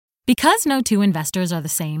Because no two investors are the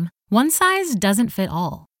same, one size doesn't fit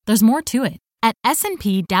all. There's more to it. At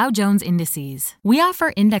S&P Dow Jones Indices, we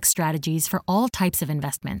offer index strategies for all types of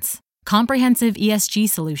investments. Comprehensive ESG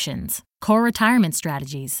solutions, core retirement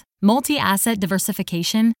strategies, multi-asset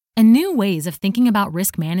diversification, and new ways of thinking about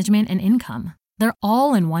risk management and income. They're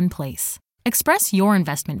all in one place. Express your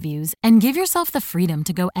investment views and give yourself the freedom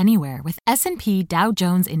to go anywhere with S&P Dow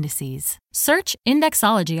Jones Indices. Search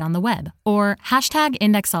Indexology on the web or hashtag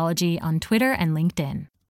Indexology on Twitter and LinkedIn.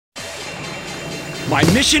 My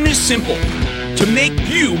mission is simple, to make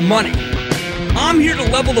you money. I'm here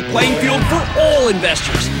to level the playing field for all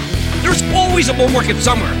investors. There's always a bull market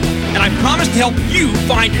somewhere, and I promise to help you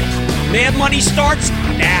find it. Mad Money starts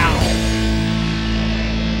now.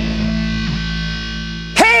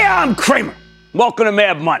 Hey, I'm Cramer. Welcome to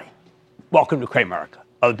Mad Money. Welcome to Cramerica.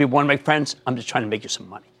 Other people want to make friends? I'm just trying to make you some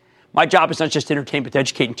money. My job is not just to entertain, but to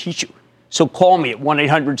educate and teach you. So call me at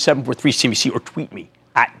 1-800-743-CNBC or tweet me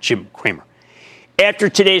at Jim Cramer. After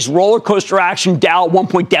today's roller coaster action, Dow at one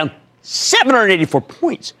point down 784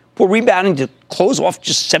 points before rebounding to close off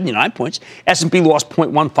just 79 points. S&P lost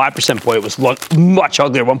 0.15%. Boy, it was much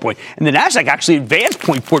uglier at one point. And the Nasdaq actually advanced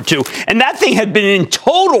 0.42. And that thing had been in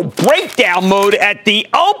total breakdown mode at the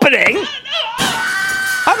opening.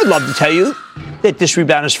 I would love to tell you that this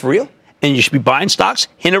rebound is for real, and you should be buying stocks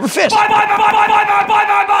hand over fist.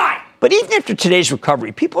 Buy. But even after today's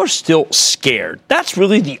recovery, people are still scared. That's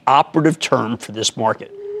really the operative term for this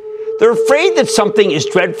market. They're afraid that something is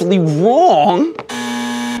dreadfully wrong,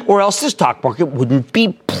 or else the stock market wouldn't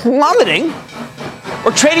be plummeting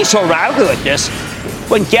or trading so radically like this.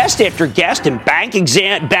 When guest after guest and bank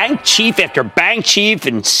chief after bank chief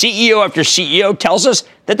and CEO after CEO tells us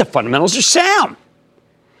that the fundamentals are sound.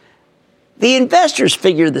 The investors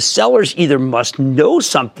figure the sellers either must know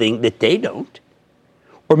something that they don't,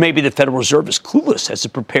 or maybe the Federal Reserve is clueless as it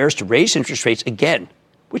prepares to raise interest rates again,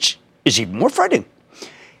 which is even more frightening.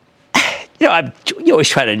 You always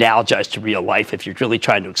try to analogize to real life if you're really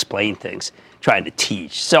trying to explain things, trying to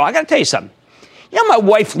teach. So I got to tell you something. My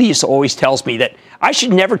wife Lisa always tells me that I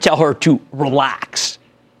should never tell her to relax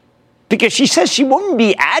because she says she won't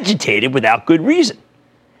be agitated without good reason.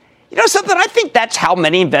 Something, I think that's how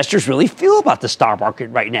many investors really feel about the stock market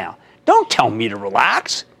right now. Don't tell me to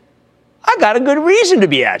relax. I got a good reason to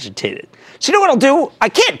be agitated. So you know what I'll do? I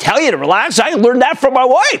can't tell you to relax. I learned that from my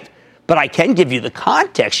wife. But I can give you the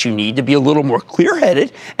context you need to be a little more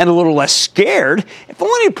clear-headed and a little less scared, if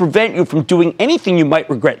only to prevent you from doing anything you might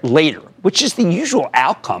regret later, which is the usual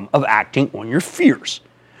outcome of acting on your fears.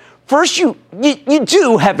 First, you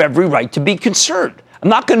do have every right to be concerned. I'm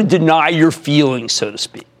not going to deny your feelings, so to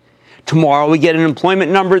speak. Tomorrow we get an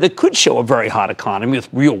employment number that could show a very hot economy with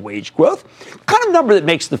real wage growth, the kind of number that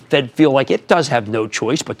makes the Fed feel like it does have no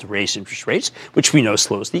choice but to raise interest rates, which we know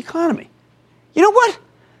slows the economy. You know what?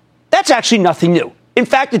 That's actually nothing new. In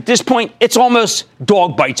fact, at this point, it's almost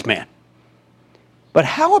dog bites man. But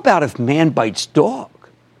how about if man bites dog?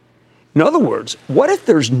 In other words, what if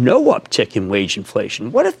there's no uptick in wage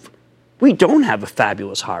inflation? What if we don't have a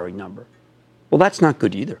fabulous hiring number? Well, that's not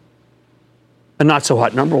good either. A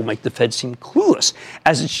not-so-hot number will make the Fed seem clueless,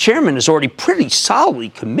 as its chairman is already pretty solidly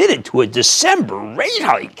committed to a December rate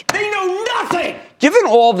hike. They know nothing! Given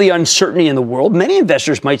all the uncertainty in the world, many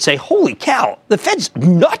investors might say, holy cow, the Fed's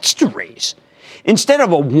nuts to raise. Instead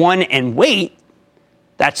of a one and wait,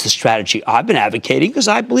 that's the strategy I've been advocating because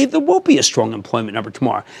I believe there will be a strong employment number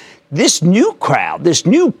tomorrow. This new crowd, this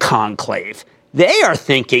new conclave, they are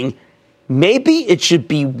thinking maybe it should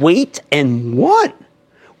be wait and one.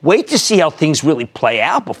 Wait to see how things really play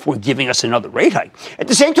out before giving us another rate hike. At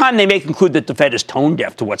the same time, they may conclude that the Fed is tone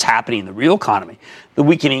deaf to what's happening in the real economy. The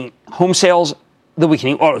weakening home sales, the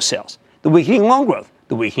weakening auto sales, the weakening loan growth,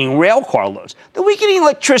 the weakening rail car loads, the weakening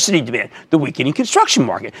electricity demand, the weakening construction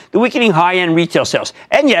market, the weakening high-end retail sales,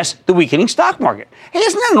 and yes, the weakening stock market. Hey,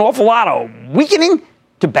 isn't that an awful lot of weakening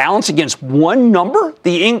to balance against one number,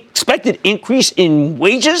 the expected increase in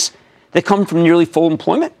wages that come from nearly full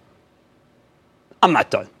employment? I'm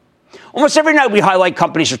not done. Almost every night we highlight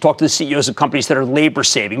companies or talk to the CEOs of companies that are labor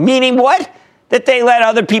saving, meaning what? That they let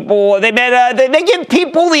other people, they give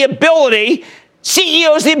people the ability,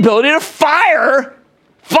 CEOs the ability to fire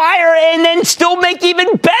and then still make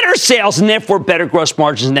even better sales and therefore better gross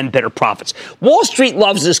margins and then better profits. Wall Street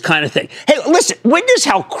loves this kind of thing. Hey, listen, witness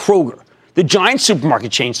how Kroger, the giant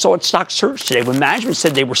supermarket chain, saw its stock surge today when management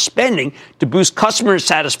said they were spending to boost customer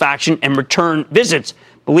satisfaction and return visits.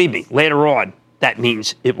 Believe me, later on, that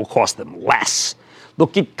means it will cost them less.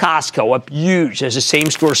 Look at Costco, up huge as the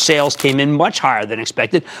same-store sales came in much higher than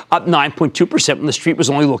expected, up 9.2% when the street was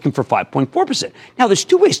only looking for 5.4%. Now, there's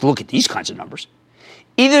two ways to look at these kinds of numbers.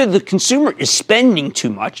 Either the consumer is spending too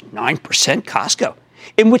much, 9% Costco,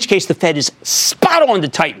 in which case the Fed is spot on to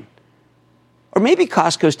tighten. Or maybe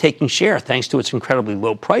Costco's taking share thanks to its incredibly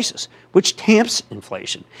low prices, which tamps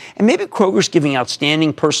inflation. And maybe Kroger's giving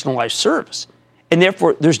outstanding personalized service. And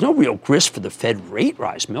therefore, there's no real risk for the Fed rate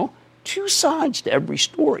rise, Mill. Two sides to every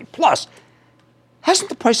story. Plus, hasn't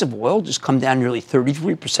the price of oil just come down nearly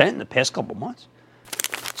 33% in the past couple months?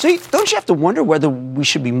 So don't you have to wonder whether we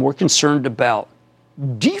should be more concerned about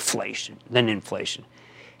deflation than inflation?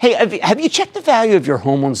 Hey, have you checked the value of your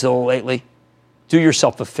home on Zillow lately? Do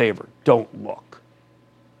yourself a favor. Don't look.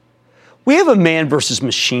 We have a man versus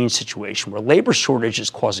machine situation where labor shortage is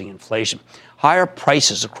causing inflation, higher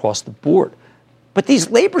prices across the board. But these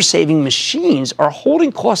labor-saving machines are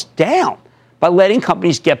holding costs down by letting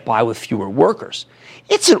companies get by with fewer workers.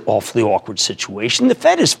 It's an awfully awkward situation. The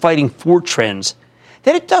Fed is fighting four trends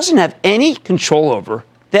that it doesn't have any control over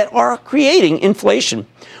that are creating inflation.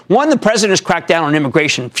 One, the president has cracked down on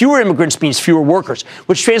immigration. Fewer immigrants means fewer workers,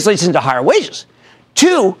 which translates into higher wages.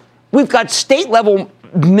 Two, we've got state-level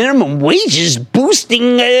minimum wages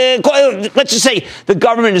boosting, let's just say the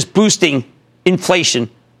government is boosting inflation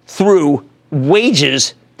through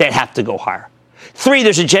wages that have to go higher. Three,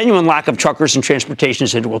 there's a genuine lack of truckers and transportation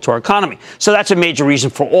is integral to our economy. So that's a major reason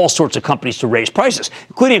for all sorts of companies to raise prices,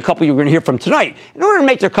 including a couple you're going to hear from tonight, in order to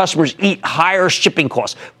make their customers eat higher shipping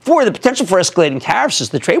costs. Four, the potential for escalating tariffs as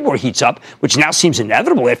the trade war heats up, which now seems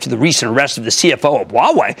inevitable after the recent arrest of the CFO of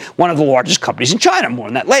Huawei, one of the largest companies in China. More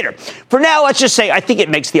on that later. For now, let's just say I think it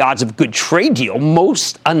makes the odds of a good trade deal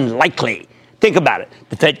most unlikely. Think about it.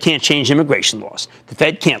 The Fed can't change immigration laws. The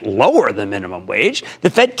Fed can't lower the minimum wage. The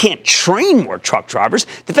Fed can't train more truck drivers.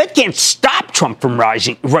 The Fed can't stop Trump from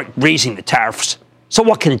raising the tariffs. So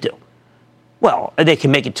what can it do? Well, they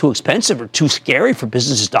can make it too expensive or too scary for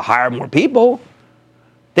businesses to hire more people.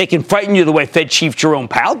 They can frighten you the way Fed Chief Jerome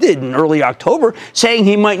Powell did in early October, saying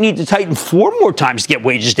he might need to tighten 4 more times to get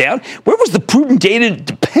wages down. Where was the prudent data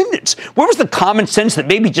dependence? Where was the common sense that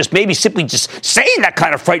maybe simply saying that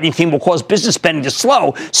kind of frightening thing will cause business spending to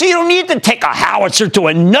slow, so you don't need to take a howitzer to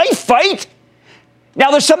a knife fight? Now,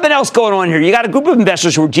 there's something else going on here. You got a group of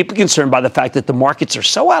investors who are deeply concerned by the fact that the markets are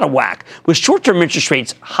so out of whack, with short-term interest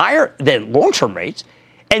rates higher than long-term rates,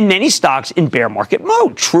 and many stocks in bear market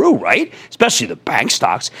mode. True, right? Especially the bank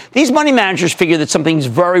stocks. These money managers figure that something's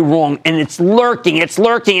very wrong, and it's lurking. It's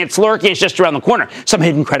just around the corner. Some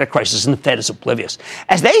hidden credit crisis, and the Fed is oblivious.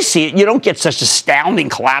 As they see it, you don't get such astounding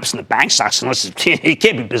collapse in the bank stocks unless it can't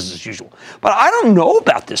be business as usual. But I don't know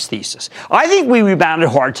about this thesis. I think we rebounded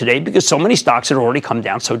hard today because so many stocks had already come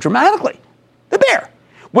down so dramatically. The bear.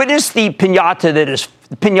 Witness the pinata that is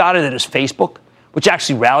Facebook, which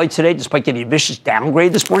actually rallied today despite getting a vicious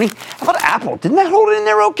downgrade this morning. How about Apple? Didn't that hold it in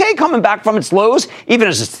there okay, coming back from its lows, even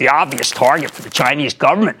as it's the obvious target for the Chinese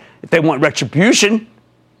government if they want retribution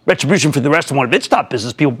for the rest of one of its top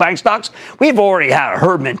business people, bank stocks? We've already had a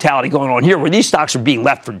herd mentality going on here where these stocks are being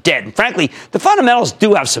left for dead. And frankly, the fundamentals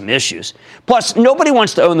do have some issues. Plus, nobody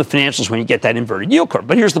wants to own the financials when you get that inverted yield curve.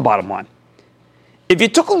 But here's the bottom line. If you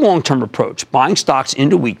took a long-term approach, buying stocks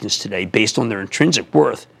into weakness today based on their intrinsic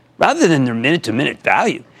worth, rather than their minute-to-minute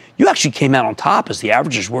value, you actually came out on top as the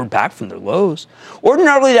averages roared back from their lows.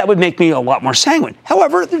 Ordinarily, that would make me a lot more sanguine.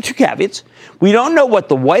 However, there are two caveats. We don't know what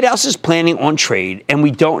the White House is planning on trade, and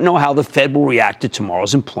we don't know how the Fed will react to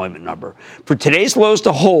tomorrow's employment number. For today's lows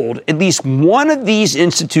to hold, at least one of these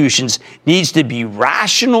institutions needs to be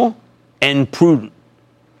rational and prudent.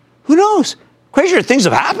 Who knows? Crazier things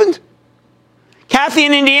have happened. Kathy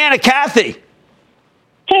in Indiana. Kathy.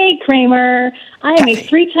 Hey, Cramer. I am a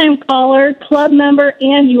 3-time caller, club member,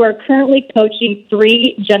 and you are currently coaching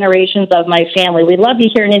 3 generations of my family. We love you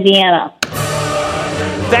here in Indiana.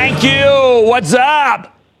 Thank you. What's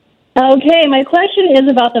up? Okay, my question is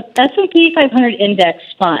about the S&P 500 Index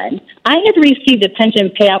Fund. I had received a pension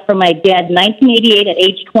payout from my dad in 1988 at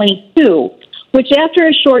age 22, which after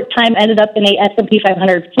a short time ended up in a S&P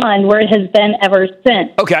 500 fund where it has been ever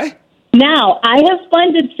since. Okay. Now, I have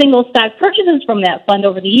funded single stock purchases from that fund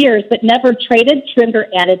over the years, but never traded, trimmed, or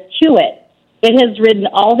added to it. It has ridden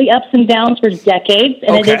all the ups and downs for decades,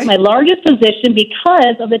 and It is my largest position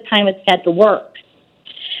because of the time it's had to work.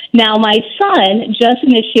 Now, my son just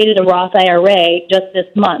initiated a Roth IRA just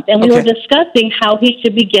this month, and we were discussing how he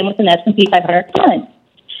should begin with an S&P 500 fund.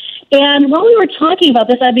 And while we were talking about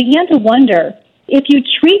this, I began to wonder, if you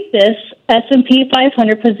treat this S&P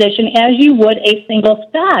 500 position as you would a single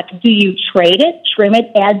stock. Do you trade it, trim it,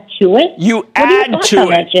 add to it? You add to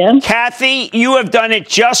it. Jim? Kathy, you have done it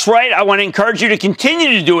just right. I want to encourage you to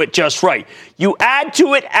continue to do it just right. You add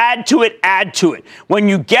to it, add to it, add to it. When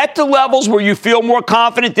you get to levels where you feel more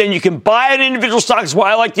confident, then you can buy an individual stock. That's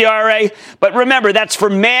why I like the IRA. But remember, that's for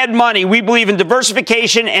mad money. We believe in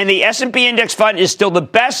diversification, and the S&P Index Fund is still the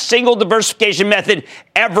best single diversification method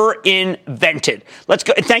ever invented. Let's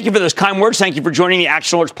go. Thank you for those kind words. Thank you for joining the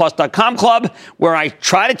ActionAlertsPlus.com club, where I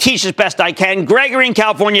try to teach as best I can. Gregory in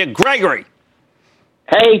California. Gregory.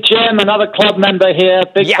 Hey, Jim, another club member here.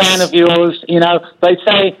 Big fan of yours. You know, they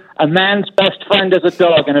say a man's best friend is a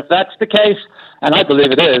dog. And if that's the case, and I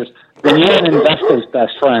believe it is, then you're an investor's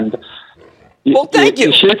best friend. Thank you.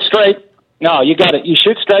 You shoot straight. No, you got it. You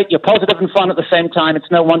shoot straight. You're positive and fun at the same time.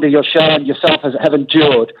 It's no wonder your show and yourself have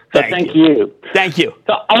endured. So thank you. Thank you.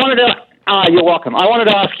 So I wanted to... you're welcome. I wanted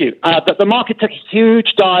to ask you, the market took a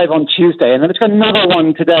huge dive on Tuesday, and then it's got another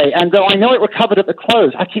one today. And though I know it recovered at the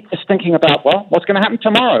close, I keep just thinking about, well, what's going to happen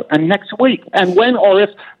tomorrow and next week? And when or if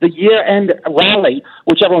the year-end rally,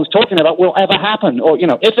 which everyone's talking about, will ever happen? Or, you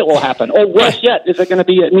know, if it will happen. Or worse yet, is it going to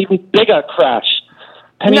be an even bigger crash?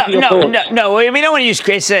 No. I mean, we don't want to use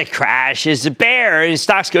crash. It's a bear, and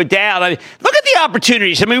stocks go down. I mean, look at the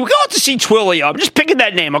opportunities. I mean, we go out to see Twilio. I'm just picking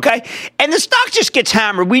that name, okay? And the stock just gets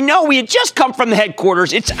hammered. We know we had just come from the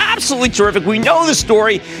headquarters. It's absolutely terrific. We know the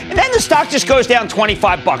story. And then the stock just goes down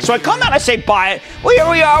 $25. So I come out, I say buy it. Well, here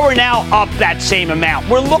we are. We're now up that same amount.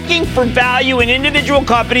 We're looking for value in individual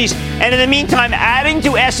companies. And in the meantime, adding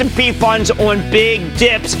to S&P funds on big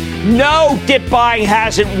dips. No, dip buying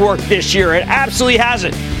hasn't worked this year. It absolutely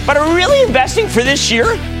hasn't. But are we really investing for this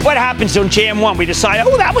year? What happens on Jan 1? We decide,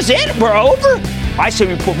 oh, that was it. We're over. I say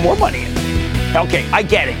we put more money in. Okay, I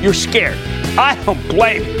get it. You're scared. I don't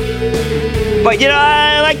blame you. But, you know,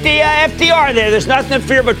 I like the FDR there. There's nothing to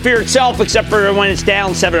fear but fear itself, except for when it's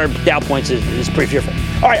down 700 Dow points. It's pretty fearful.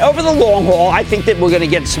 All right, over the long haul, I think that we're going to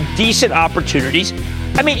get some decent opportunities.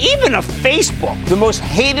 I mean, even a Facebook, the most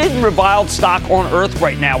hated and reviled stock on earth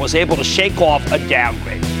right now, was able to shake off a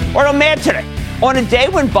downgrade. Or I'm mad today. On a day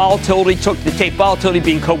when volatility took the tape, volatility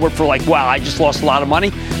being code word for like, wow, I just lost a lot of money,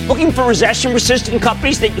 looking for recession-resistant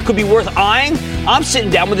companies that could be worth eyeing, I'm sitting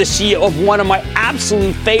down with the CEO of one of my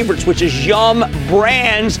absolute favorites, which is Yum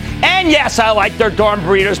Brands. And yes, I like their darn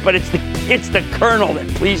burritos, but it's the kernel that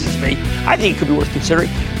pleases me. I think it could be worth considering.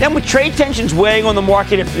 Then with trade tensions weighing on the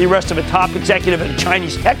market and for the arrest of a top executive at a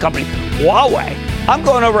Chinese tech company, Huawei, I'm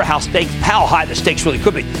going over how high the stakes really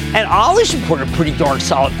could be. And Ollie's reported a pretty darn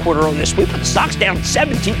solid quarter on this week, but the stock's down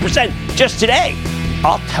 17% just today.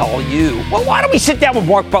 I'll tell you. Well, why don't we sit down with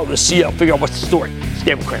Mark Butler, the CEO, figure out what's the story. It's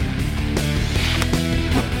David Cramer.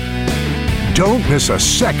 Don't miss a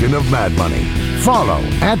second of Mad Money. Follow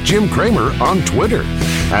 @Jim Cramer on Twitter.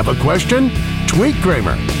 Have a question? Tweet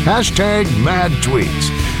Cramer.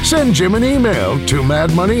 #MadTweets. Send Jim an email to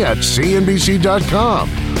madmoney@cnbc.com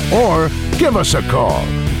or give us a call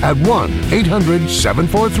at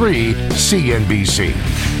 1-800-743-CNBC.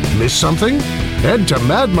 Miss something? Head to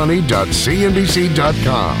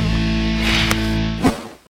madmoney.cnbc.com.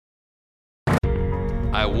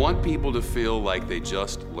 I want people to feel like they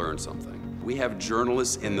just learned something. We have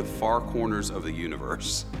journalists in the far corners of the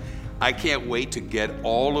universe. I can't wait to get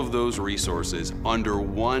all of those resources under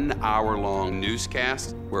 1 hour-long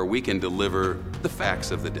newscast where we can deliver the facts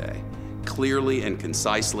of the day, clearly and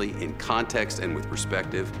concisely, in context and with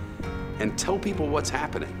perspective, and tell people what's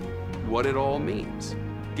happening, what it all means.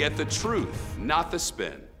 Get the truth, not the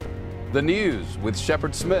spin. The News with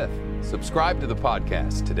Shepard Smith. Subscribe to the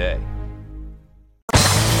podcast today.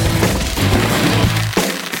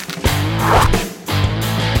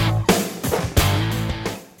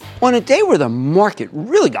 On a day where the market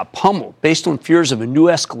really got pummeled based on fears of a new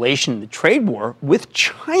escalation in the trade war with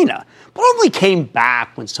China, but only came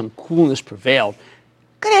back when some coolness prevailed, you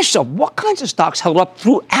got to ask yourself, what kinds of stocks held up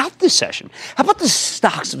throughout the session? How about the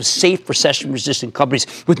stocks of safe, recession-resistant companies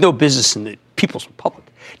with no business in the People's Republic?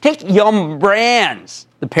 Take Yum Brands,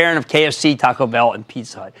 the parent of KFC, Taco Bell, and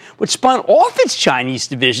Pizza Hut, which spun off its Chinese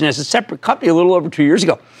division as a separate company a little over 2 years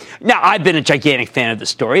ago. Now, I've been a gigantic fan of the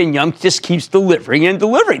story, and Yum just keeps delivering and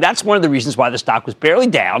delivering. That's one of the reasons why the stock was barely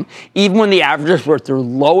down, even when the averages were at their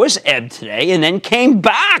lowest ebb today, and then came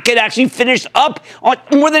back and actually finished up on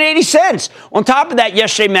more than 80 cents. On top of that,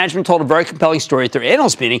 yesterday, management told a very compelling story at their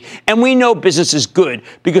analyst meeting, and we know business is good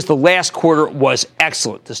because the last quarter was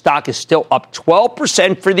excellent. The stock is still up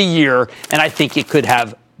 12% for the year, and I think it could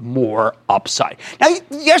have more upside. Now,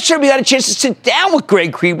 yesterday we had a chance to sit down with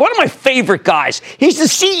Greg Creed, one of my favorite guys. He's the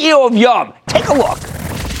CEO of Yum. Take a look.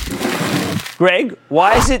 Greg,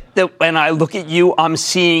 why is it that when I look at you, I'm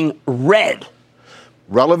seeing red?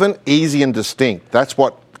 Relevant, easy, and distinct. That's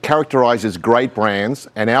what characterizes great brands,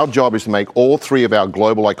 and our job is to make all three of our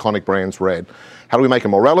global iconic brands red. How do we make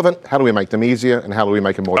them more relevant? How do we make them easier? And how do we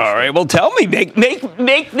make them more distinct? All right, well, tell me.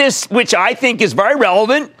 Make this, which I think is very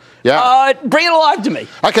relevant. Yeah. Bring it alive to me.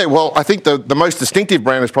 Okay, well, I think the most distinctive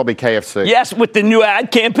brand is probably KFC. Yes, with the new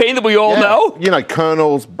ad campaign that we all know. You know,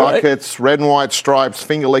 kernels, buckets, red and white stripes,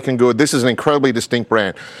 finger licking good. This is an incredibly distinct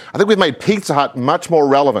brand. I think we've made Pizza Hut much more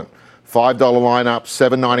relevant. $5 lineup,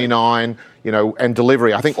 $7.99, you know, and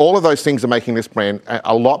delivery. I think all of those things are making this brand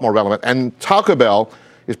a lot more relevant. And Taco Bell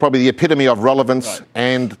is probably the epitome of relevance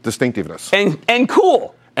and distinctiveness. And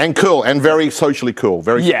cool. And cool, and very socially cool.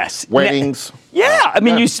 Very weddings.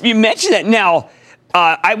 You mentioned that. Now,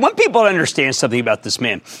 I want people to understand something about this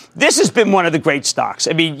man. This has been one of the great stocks.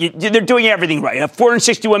 I mean, they're doing everything right.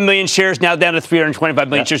 461 million shares, now down to 325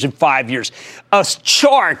 million shares in 5 years. A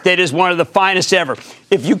chart that is one of the finest ever.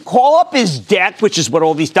 If you call up his deck, which is what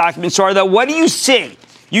all these documents are, though, what do you see?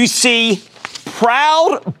 You see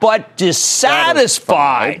proud but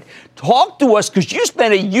dissatisfied. Talk to us, because you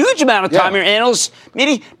spent a huge amount of time in your analyst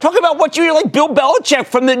meeting talking about what you like Bill Belichick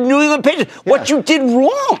from the New England Patriots, what you did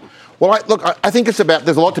wrong. Well, I think it's about,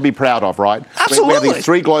 there's a lot to be proud of, right? Absolutely. We have these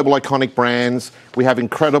three global iconic brands. We have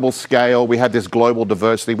incredible scale. We have this global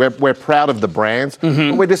diversity. We're proud of the brands.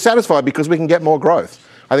 But we're dissatisfied because we can get more growth.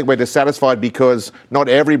 I think we're dissatisfied because not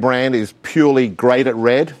every brand is purely great at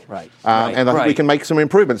red. And I think we can make some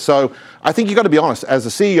improvements. So I think you've got to be honest. As a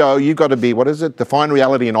CEO, you've got to be, define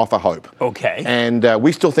reality and offer hope. Okay. And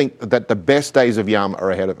we still think that the best days of Yum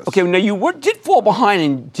are ahead of us. Okay, now you did fall behind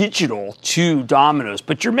in digital to Domino's,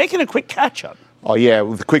 but you're making a quick catch-up. Oh, yeah.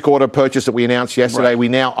 With the quick order purchase that we announced yesterday, we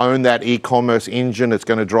now own that e-commerce engine. It's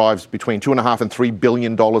going to drive between $2.5 and $3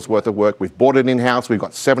 billion worth of work. We've bought it in-house. We've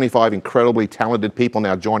got 75 incredibly talented people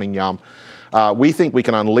now joining Yum. We think we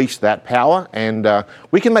can unleash that power, and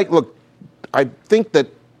we can make, I think that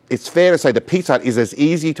it's fair to say that Pizza Hut is as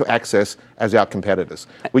easy to access as our competitors.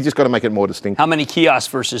 We just got to make it more distinct. How many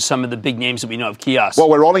kiosks versus some of the big names that we know of kiosks? Well,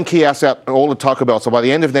 we're rolling kiosks out all the Taco Bell. So by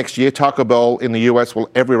the end of next year, Taco Bell in the US,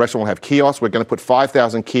 every restaurant will have kiosks. We're going to put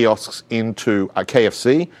 5,000 kiosks into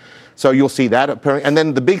KFC. So you'll see that appearing. And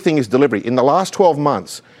then the big thing is delivery. In the last 12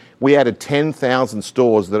 months, we added 10,000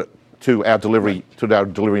 stores to our delivery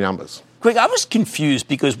numbers. Greg, I was confused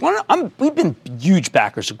because we've been huge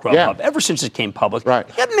backers of Grubhub ever since it came public. Right.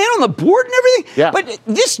 You got a man on the board and everything. Yeah. But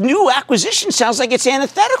this new acquisition sounds like it's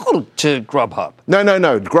antithetical to Grubhub. No.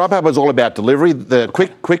 Grubhub is all about delivery. The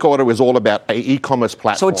quick order is all about an e-commerce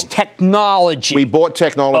platform. So it's technology. We bought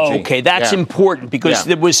technology. Oh, okay, that's important because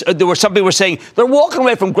there were some people were saying they're walking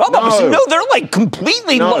away from Grubhub. I said, no, they're like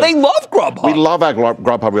completely. They love Grubhub. We love our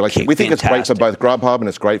Grubhub relationship. We think fantastic. It's great for both Grubhub and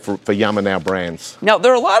it's great for Yum and our brands. Now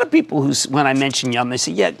there are a lot of people who, when I mention Yum, they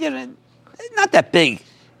say, not that big.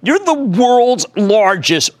 You're the world's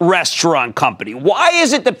largest restaurant company. Why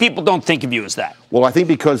is it that people don't think of you as that? Well, I think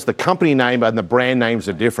because the company name and the brand names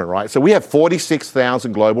are different, right? So we have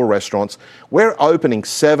 46,000 global restaurants. We're opening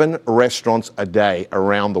 7 restaurants a day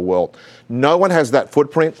around the world. No one has that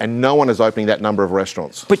footprint, and no one is opening that number of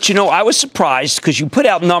restaurants. But, I was surprised because you put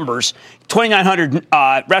out numbers, 2,900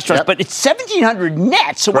 restaurants, but it's 1,700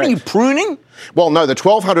 net. So what are you pruning? Well, no, the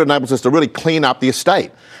 1,200 enables us to really clean up the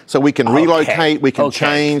estate. So we can relocate, we can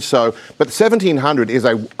change. But 1,700 is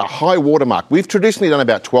a high watermark. We've traditionally done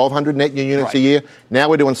about 1,200 net new units a year. Now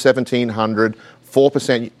we're doing 1,700,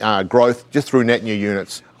 4% growth just through net new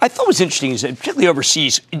units. I thought what was interesting is that, particularly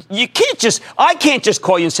overseas, I can't just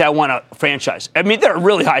call you and say I want a franchise. I mean, there are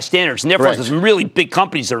really high standards, and therefore there's some really big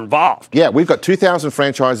companies that are involved. Yeah, we've got 2,000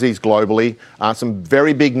 franchisees globally, some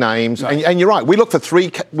very big names, and you're right. We look for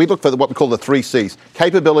what we call the 3 C's: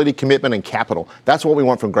 capability, commitment, and capital. That's what we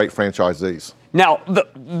want from great franchisees. Now,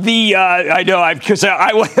 I know, because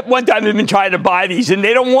I one time have been trying to buy these, and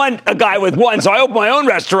they don't want a guy with one, so I open my own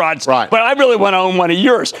restaurants. Right. But I really want to own one of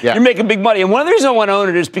yours. Yeah. You're making big money. And one of the reasons I want to own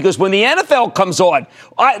it is because when the NFL comes on,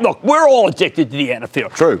 look, we're all addicted to the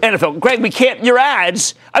NFL. True. NFL. Greg, your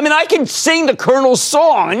ads, I can sing the Colonel's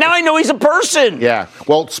song, and now I know he's a person. Yeah.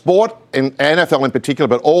 Well, sport, and NFL in particular,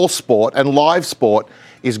 but all sport and live sport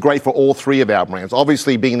is great for all 3 of our brands.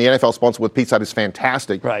 Obviously, being the NFL sponsor with Pizza Hut is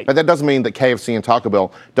fantastic. Right. But that doesn't mean that KFC and Taco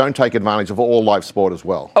Bell don't take advantage of all live sport as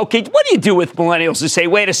well. Okay, what do you do with millennials who say,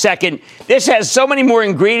 wait a second, this has so many more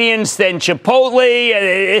ingredients than Chipotle?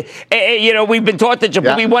 We've been taught that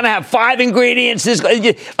Chipotle, we want to have 5 ingredients. This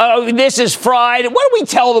is fried. What do we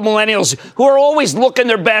tell the millennials who are always looking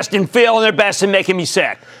their best and failing their best and making me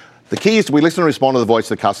sick? The key is we listen and respond to the voice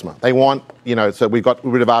of the customer. They want, so we've got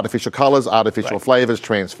rid of artificial colors, artificial flavors,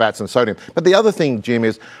 trans fats, and sodium. But the other thing, Jim,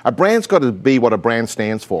 is a brand's got to be what a brand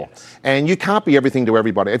stands for. Yes. And you can't be everything to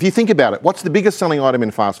everybody. If you think about it, what's the biggest selling item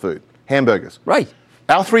in fast food? Hamburgers. Right.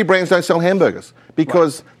 Our 3 brands don't sell hamburgers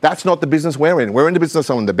because that's not the business we're in. We're in the business of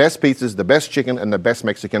selling the best pizzas, the best chicken, and the best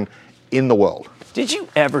Mexican in the world. Did you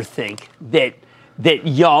ever think that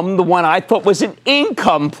Yum, the one I thought was an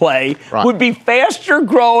income play, would be faster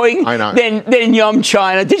growing than Yum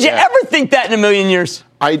China? Did you ever think that in a million years?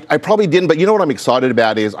 I probably didn't, but you know what I'm excited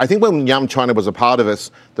about is I think when Yum China was a part of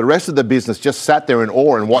us, the rest of the business just sat there in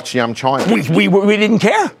awe and watched Yum China. We didn't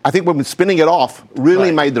care. I think when spinning it off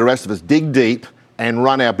really made the rest of us dig deep and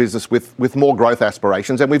run our business with more growth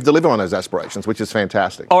aspirations, and we've delivered on those aspirations, which is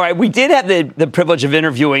fantastic. All right, we did have the privilege of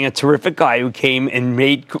interviewing a terrific guy who came and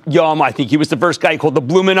made Yum. I think he was the first guy called the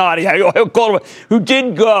Bluminati, I called him, who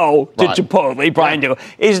did go to Chipotle. Brian Daigle.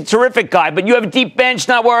 He's a terrific guy, but you have a deep bench,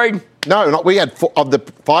 not worried? No, we had of the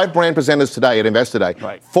 5 brand presenters today at Investor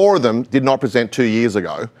Day, 4 of them did not present 2 years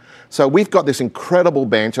ago. So we've got this incredible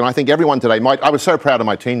bench, and I think everyone today, I was so proud of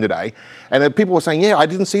my team today, and people were saying, I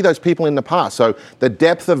didn't see those people in the past. So the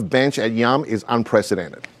depth of bench at Yum is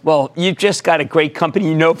unprecedented. Well, you've just got a great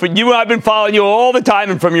company. I've been following you all the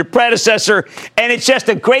time and from your predecessor, and it's just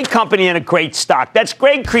a great company and a great stock. That's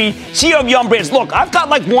Greg Creed, CEO of Yum Brands. Look, I've got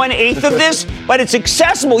like 1/8 of this, but it's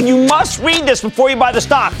accessible. You must read this before you buy the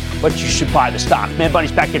stock, but you should buy the stock. Mad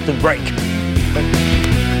Money's back after the break.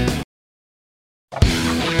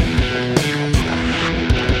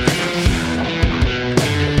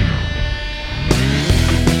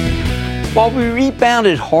 While we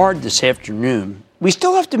rebounded hard this afternoon, we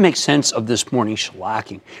still have to make sense of this morning's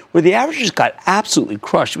shellacking, where the averages got absolutely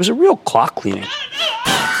crushed. It was a real clock cleaning.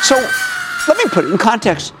 So let me put it in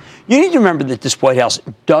context. You need to remember that this White House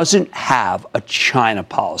doesn't have a China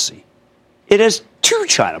policy. It has 2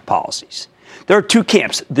 China policies. There are 2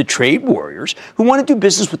 camps, the trade warriors, who want to do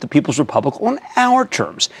business with the People's Republic on our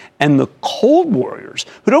terms, and the cold warriors,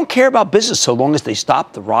 who don't care about business so long as they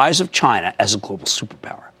stop the rise of China as a global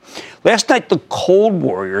superpower. Last night, the Cold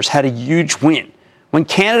Warriors had a huge win when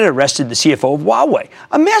Canada arrested the CFO of Huawei,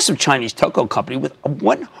 a massive Chinese telco company with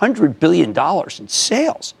 $100 billion in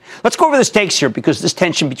sales. Let's go over the stakes here because this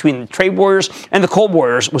tension between the trade warriors and the Cold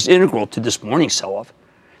Warriors was integral to this morning's sell-off.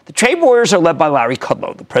 The trade warriors are led by Larry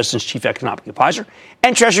Kudlow, the president's chief economic advisor,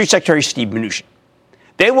 and Treasury Secretary Steve Mnuchin.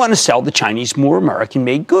 They want to sell the Chinese more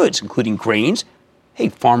American-made goods, including grains,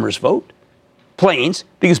 farmers vote, planes,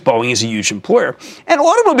 because Boeing is a huge employer, and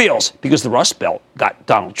automobiles, because the Rust Belt got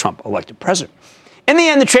Donald Trump elected president. In the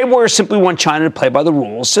end, the trade warriors simply want China to play by the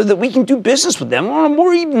rules so that we can do business with them on a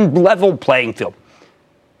more even level playing field.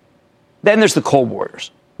 Then there's the Cold Warriors,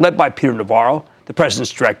 led by Peter Navarro, the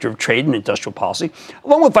president's director of trade and industrial policy,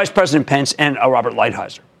 along with Vice President Pence and Robert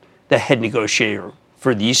Lighthizer, the head negotiator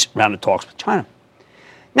for these round of talks with China.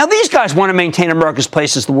 Now, these guys want to maintain America's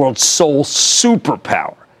place as the world's sole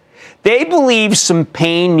superpower. They believe some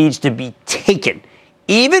pain needs to be taken,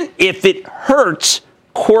 even if it hurts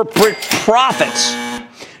corporate profits,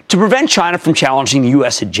 to prevent China from challenging the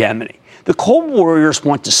U.S. hegemony. The Cold Warriors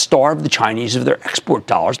want to starve the Chinese of their export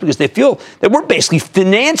dollars because they feel that we're basically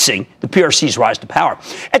financing the PRC's rise to power.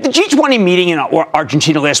 At the G20 meeting in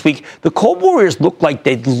Argentina last week, the Cold Warriors looked like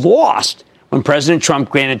they'd lost when President Trump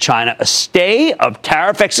granted China a stay of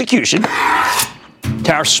tariff execution.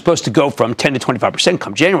 Tariffs are supposed to go from 10 to 25%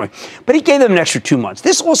 come January, but he gave them an extra 2 months.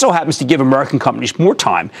 This also happens to give American companies more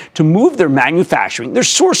time to move their manufacturing, their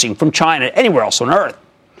sourcing from China anywhere else on Earth.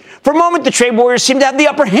 For a moment, the trade warriors seemed to have the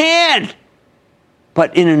upper hand.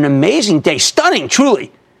 But in an amazing day, stunning,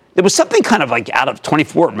 truly, there was something kind of like out of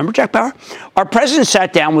 24. Remember Jack Bauer? Our president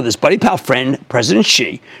sat down with his buddy pal friend, President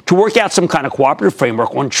Xi, to work out some kind of cooperative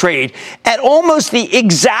framework on trade at almost the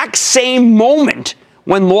exact same moment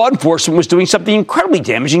when law enforcement was doing something incredibly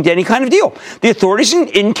damaging to any kind of deal. The authorities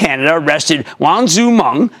in Canada arrested Wang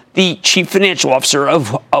Zumeng, the chief financial officer of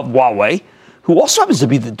Huawei, who also happens to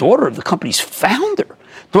be the daughter of the company's founder.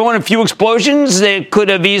 Throwing a few explosions that could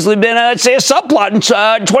have easily been, a subplot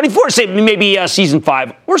in 24, say maybe season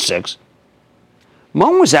 5 or 6.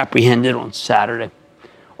 Meng was apprehended on Saturday,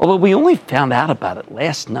 although we only found out about it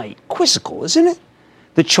last night. Quizzical, isn't it?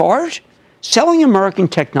 The charge? Selling American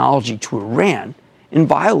technology to Iran in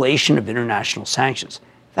violation of international sanctions.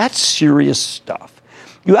 That's serious stuff.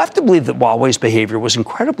 You have to believe that Huawei's behavior was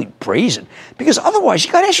incredibly brazen, because otherwise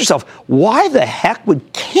you got to ask yourself, why the heck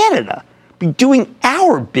would Canada be doing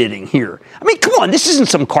our bidding here? I mean, come on, this isn't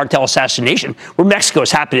some cartel assassination where Mexico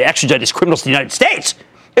is happy to extradite its criminals to the United States.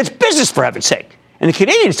 It's business, for heaven's sake. And the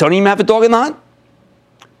Canadians don't even have a dog in the hunt.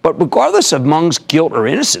 But regardless of Meng's guilt or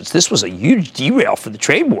innocence, this was a huge derail for the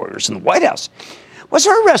trade warriors in the White House. Was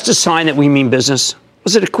her arrest a sign that we mean business?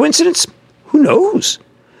 Was it a coincidence? Who knows?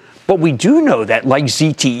 But we do know that, like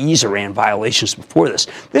ZTE's Iran violations before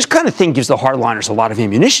this kind of thing gives the hardliners a lot of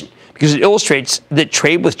ammunition because it illustrates that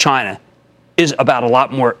trade with China is about a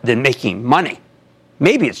lot more than making money.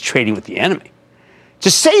 Maybe it's trading with the enemy. To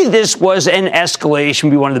say this was an escalation would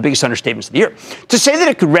be one of the biggest understatements of the year. To say that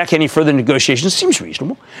it could wreck any further negotiations seems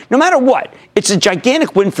reasonable. No matter what, it's a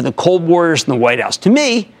gigantic win for the Cold Warriors in the White House. To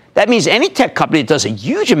me, that means any tech company that does a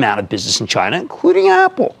huge amount of business in China, including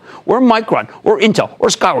Apple, or Micron, or Intel, or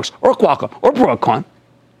Skyworks, or Qualcomm, or Broadcom,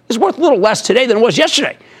 is worth a little less today than it was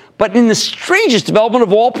yesterday. But in the strangest development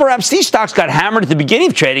of all, perhaps these stocks got hammered at the beginning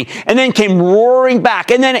of trading and then came roaring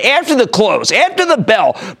back. And then after the close, after the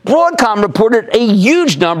bell, Broadcom reported a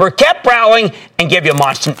huge number, kept rallying, and gave you a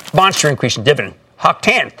monster increase in dividend. Hock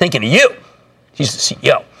Tan, thinking of you. He's the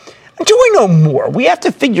CEO. Until we know more, we have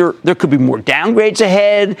to figure there could be more downgrades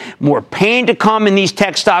ahead, more pain to come in these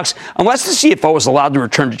tech stocks, unless the CFO is allowed to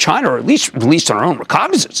return to China or at least released on our own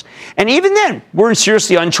recognizance. And even then, we're in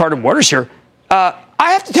seriously uncharted waters here.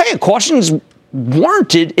 I have to tell you, caution is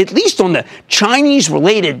warranted, at least on the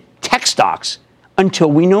Chinese-related tech stocks, until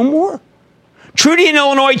we know more. Trudy in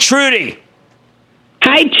Illinois. Trudy.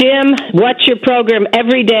 Hi, Jim. Watch your program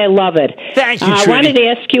every day. I love it. Thank you, Trudy. I wanted to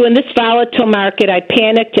ask you, in this volatile market, I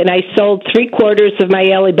panicked and I sold 3/4 of my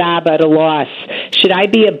Alibaba at a loss. Should I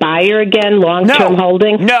be a buyer again, long-term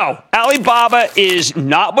holding? No. Alibaba is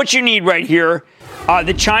not what you need right here.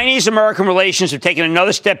 The Chinese-American relations have taken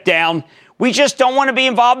another step down. We just don't want to be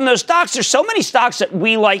involved in those stocks. There's so many stocks that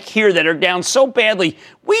we like here that are down so badly.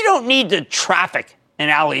 We don't need the traffic in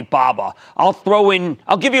Alibaba. I'll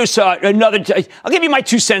give you I'll give you my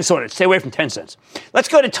 2 cents on it. Stay away from 10 cents. Let's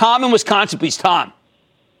go to Tom in Wisconsin, please. Tom.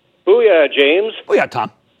 Booyah, James. Booyah,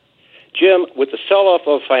 Tom. Jim, with the sell-off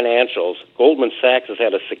of financials, Goldman Sachs has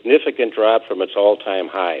had a significant drop from its all-time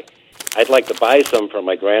high. I'd like to buy some for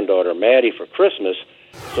my granddaughter, Maddie, for Christmas.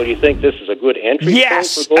 So do you think this is a good entry point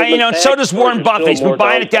for Goldman Sachs? So does Warren Buffett. He's been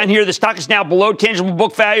buying it down here. The stock is now below tangible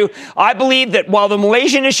book value. I believe that while the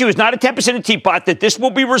Malaysian issue is not a 10% of teapot, that this will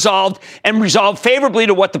be resolved and resolved favorably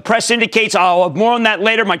to what the press indicates. I'll have more on that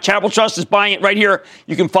later. My charitable trust is buying it right here.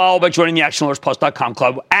 You can follow by joining the ActionAlertsPlus.com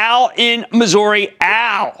club. Al in Missouri.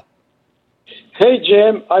 Al. Hey,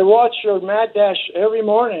 Jim. I watch your Mad Dash every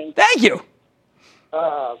morning. Thank you.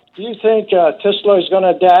 Do you think Tesla is going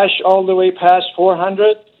to dash all the way past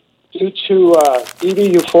 400 due to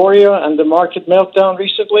EV euphoria and the market meltdown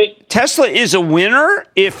recently? Tesla is a winner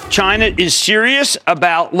if China is serious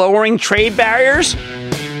about lowering trade barriers,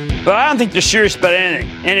 but I don't think they're serious about anything.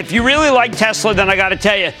 And if you really like Tesla, then I got to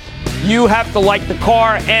tell you, you have to like the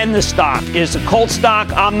car and the stock. It's a cult stock.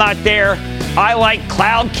 I'm not there. I like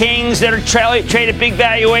cloud kings that are traded big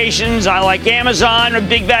valuations. I like Amazon at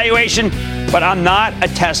big valuation, but I'm not a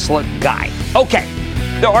Tesla guy. Okay,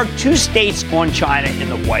 there are 2 states on China in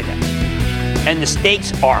the White House, and the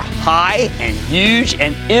stakes are high and huge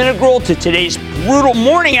and integral to today's brutal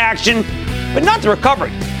morning action, but not the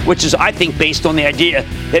recovery, which is, I think, based on the idea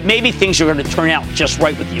that maybe things are going to turn out just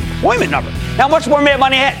right with the employment number. Now, much more Mad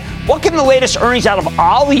Money ahead. What can the latest earnings out of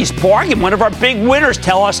Ollie's Bargain, one of our big winners,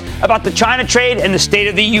 tell us about the China trade and the state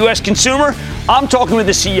of the U.S. consumer? I'm talking with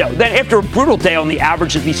the CEO. Then, after a brutal day on the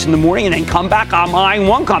average, at least in the morning, and then come back, I'm eyeing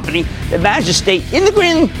one company that managed to stay in the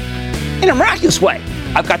green in a miraculous way.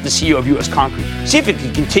 I've got the CEO of U.S. Concrete. See if it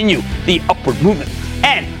can continue the upward movement.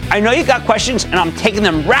 And I know you got questions, and I'm taking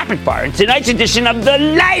them rapid fire in tonight's edition of the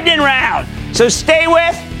Lightning Round. So stay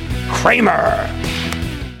with Cramer.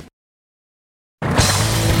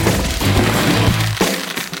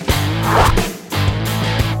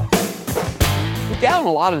 Down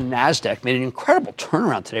a lot of the NASDAQ, made an incredible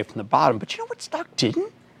turnaround today from the bottom. But you know what stock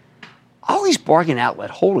didn't? Ollie's Bargain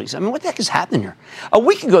Outlet Holdings. I mean, what the heck is happening here? A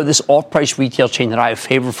week ago, this off-price retail chain that I have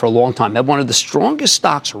favored for a long time had one of the strongest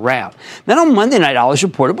stocks around. Then on Monday night, Ollie's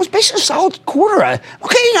reported it was basically a solid quarter.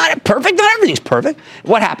 Okay, not perfect. Not everything's perfect.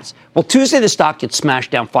 What happens? Well, Tuesday, the stock gets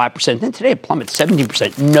smashed down 5%. Then today, it plummets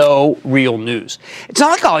 17%. No real news. It's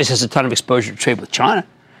not like Ollie's has a ton of exposure to trade with China.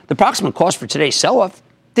 The approximate cost for today's sell-off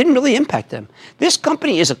didn't really impact them. This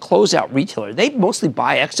company is a closeout retailer. They mostly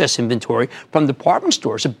buy excess inventory from department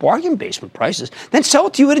stores at bargain basement prices, then sell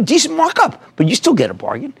it to you at a decent markup, but you still get a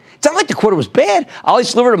bargain. It's not like the quarter was bad.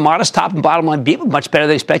 Ollie's delivered a modest top and bottom line beat with much better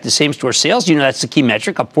than expected same-store sales. You know that's the key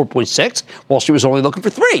metric, up 4.6. Wall Street was only looking for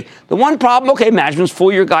 3. The one problem, management's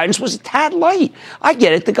full-year guidance was a tad light. I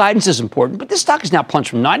get it. The guidance is important, but this stock is now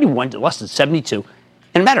plunged from 91 to less than 72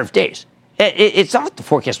 in a matter of days. it's not that the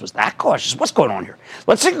forecast was that cautious. What's going on here?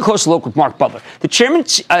 Let's take a closer look with Mark Butler, the chairman,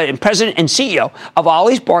 president, and CEO of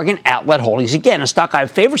Ollie's Bargain Outlet Holdings. Again, a stock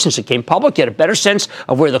I've favored since it came public. Get a better sense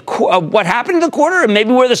of where what happened in the quarter and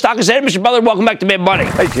maybe where the stock is headed. Mr. Butler, welcome back to Mad Money.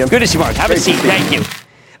 Hey, Jim. Good to see you, Mark. Have a seat. Thank you.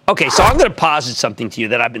 Okay, so I'm going to posit something to you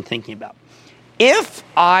that I've been thinking about. If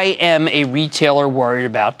I am a retailer worried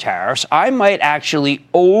about tariffs, I might actually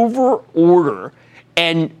over-order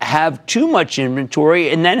and have too much inventory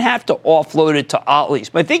and then have to offload it to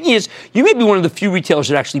Ollie's. My thinking is you may be one of the few retailers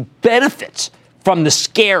that actually benefits from the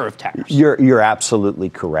scare of tariffs. You're absolutely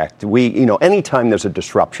correct. Anytime there's a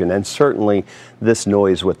disruption, and certainly this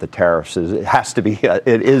noise with the tariffs is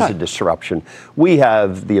a disruption. We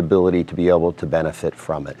have the ability to be able to benefit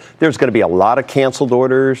from it. There's going to be a lot of canceled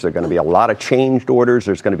orders. There's going to be a lot of changed orders.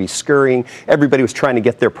 There's going to be scurrying. Everybody was trying to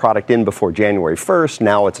get their product in before January 1st.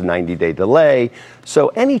 Now it's a 90-day delay. So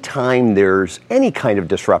anytime there's any kind of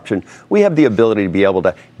disruption, we have the ability to be able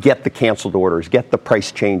to get the canceled orders, get the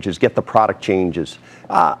price changes, get the product changes.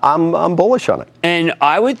 I'm bullish on it. And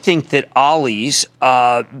I would think that Ollie's,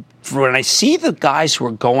 when I see the guys who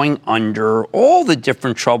are going under, all the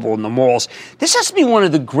different trouble in the malls, this has to be one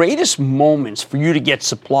of the greatest moments for you to get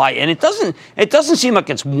supply. And it doesn't seem like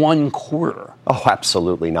it's one quarter. Oh,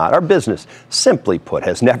 absolutely not. Our business, simply put,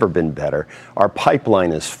 has never been better. Our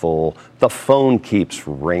pipeline is full. The phone keeps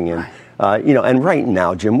ringing. And right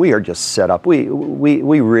now, Jim, we are just set up. We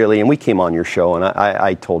really, and we came on your show, and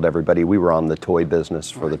I told everybody we were on the toy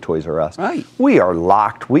business for the Toys R Us. Right. We are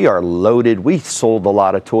locked. We are loaded. We sold a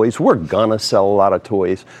lot of toys. We're gonna sell a lot of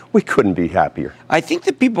toys. We couldn't be happier. I think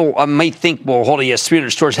that people might think, well, hold on, he has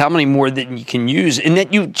 300 stores. How many more that you can use? And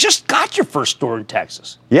that you just got your first store in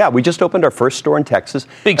Texas. Yeah, we just opened our first store in Texas.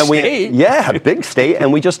 Big state. Big state.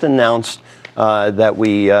 And we just announced that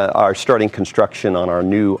we are starting construction on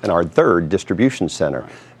our third distribution center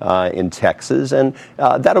in Texas, and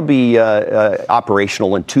that'll be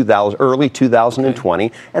operational in early 2020,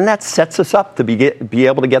 okay. And that sets us up to be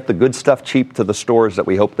able to get the good stuff cheap to the stores that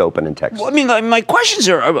we hope to open in Texas. Well, I mean, my questions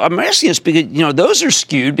are, I'm asking this because, those are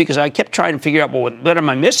skewed because I kept trying to figure out, well, what am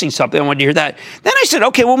I missing something? I wanted to hear that. Then I said,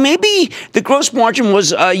 okay, well, maybe the gross margin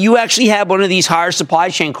was you actually had one of these higher supply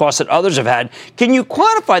chain costs that others have had. Can you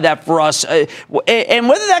quantify that for us? And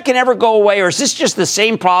whether that can ever go away, or is this just the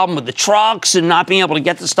same problem with the trucks and not being able to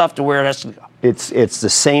get the stuff to where it has to go? It's the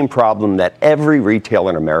same problem that every retailer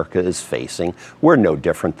in America is facing. We're no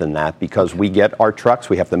different than that because we get our trucks,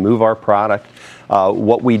 we have to move our product.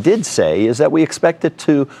 What we did say is that we expect it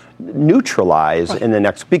to neutralize in the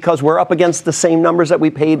next, because we're up against the same numbers that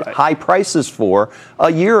we paid high prices for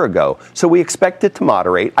a year ago. So we expect it to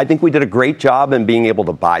moderate. I think we did a great job in being able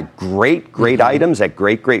to buy great items at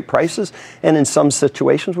great prices. And in some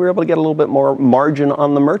situations, we were able to get a little bit more margin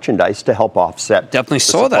on the merchandise to help offset the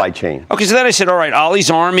supply chain. Okay, so then I said, all right,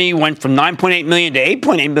 Ollie's Army went from 9.8 million to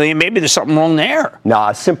 8.8 million. Maybe there's something wrong there.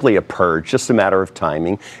 Nah, simply a purge, just a matter of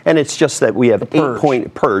timing. And it's just that we have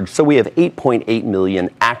 8.8 million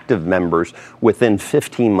active members within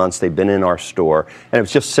 15 months. They've been in our store, and it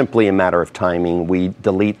was just simply a matter of timing. We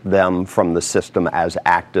delete them from the system as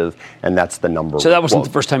active, and that's the number. So that wasn't the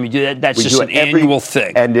first time you do that. That's just an annual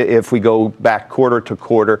thing. And if we go back quarter to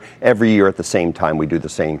quarter, every year at the same time, we do the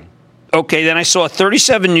same. Okay, then I saw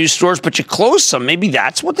 37 new stores, but you closed some. Maybe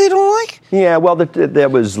that's what they don't like? Yeah, well, there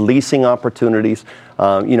was leasing opportunities.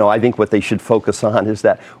 I think what they should focus on is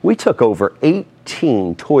that we took over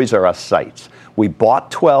 18 Toys R Us sites. We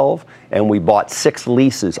bought 12, and we bought 6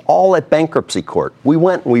 leases, all at bankruptcy court. We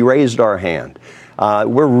went and we raised our hand.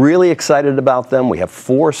 We're really excited about them. We have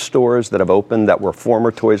 4 stores that have opened that were former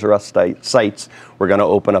Toys R Us sites. We're going to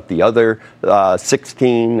open up the other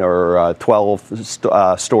 16 or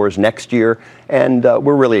 12 stores next year, and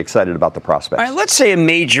we're really excited about the prospects. All right, let's say a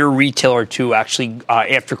major retailer or two actually,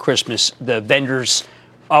 after Christmas, the vendors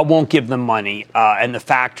won't give them money, and the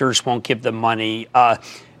factors won't give them money.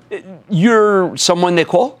 You're someone they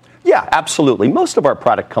call? Yeah, absolutely. Most of our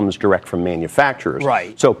product comes direct from manufacturers.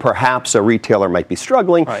 Right. So perhaps a retailer might be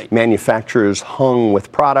struggling. Right. Manufacturers hung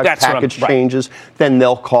with product, package changes. Then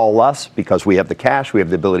they'll call us because we have the cash, we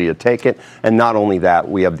have the ability to take it. And not only that,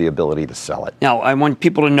 we have the ability to sell it. Now, I want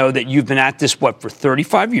people to know that you've been at this, for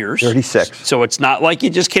 35 years? 36. So it's not like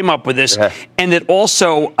you just came up with this. Yeah. And that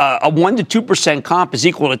also a 1% to 2% comp is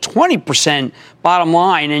equal to 20% bottom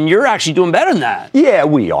line. And you're actually doing better than that. Yeah,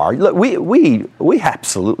 we are. Look, we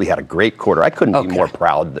absolutely had a great quarter. I couldn't be more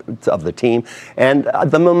proud of the team. And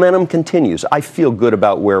the momentum continues. I feel good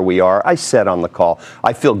about where we are. I said on the call,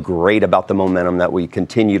 I feel great about the momentum that we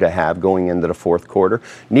continue to have going into the fourth quarter.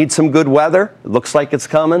 Need some good weather. It looks like it's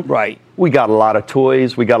coming. Right. We got a lot of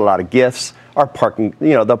toys. We got a lot of gifts. our parking,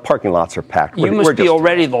 the parking lots are packed. You must be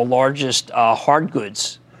already the largest hard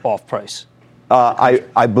goods off price.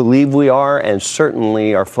 I believe we are, and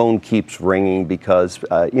certainly our phone keeps ringing because,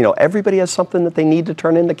 everybody has something that they need to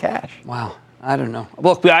turn into cash. Wow. I don't know.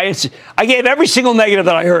 Look, I gave every single negative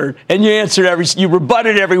that I heard, and you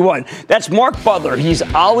rebutted every one. That's Mark Butler. He's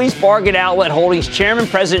Ollie's Bargain Outlet Holdings Chairman,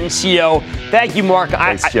 President, and CEO. Thank you, Mark.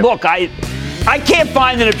 I can't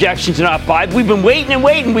find an objection to not buy. We've been waiting and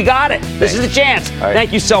waiting. We got it. This is the chance. Right.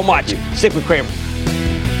 Thank you so much. Stick with Cramer.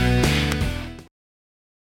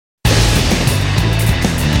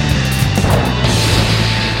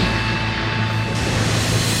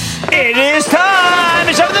 It is time.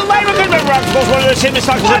 It's over the light.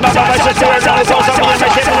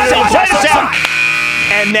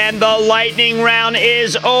 And then the lightning round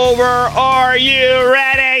is over. Are you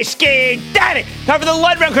ready, Ski Daddy? Time for the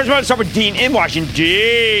lightning round. Let's start with Dean in Washington.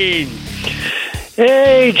 Dean.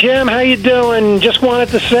 Hey, Jim. How you doing? Just wanted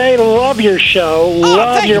to say, love your show.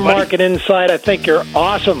 Love your market insight. I think you're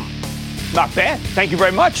awesome. Not bad. Thank you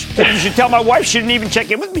very much. You should tell my wife she didn't even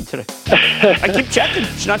check in with me today. I keep checking.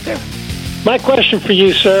 She's not there. My question for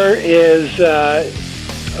you, sir, is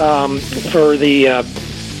for the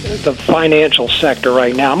financial sector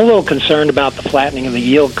right now. I'm a little concerned about the flattening of the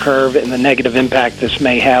yield curve and the negative impact this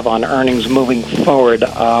may have on earnings moving forward.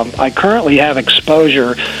 I currently have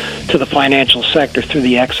exposure to the financial sector through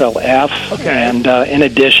the XLF, and in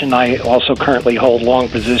addition, I also currently hold long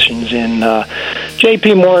positions in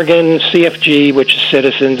J.P. Morgan, CFG, which is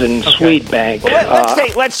Citizens, and Sweet Bank. Well,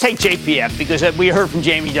 let's take JPF because we heard from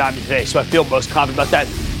Jamie Dimon today, so I feel most confident about that.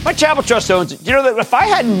 My Travel Trust owns it. You know that if I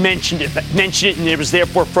hadn't mentioned it and it was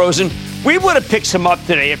therefore frozen, we would have picked some up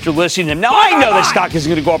today after listening to him. Now, I know the stock isn't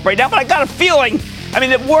going to go up right now, but I got a feeling,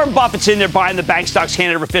 that Warren Buffett's in there buying the bank stocks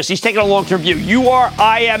hand over fist. He's taking a long-term view. You are,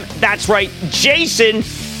 I am, that's right. Jason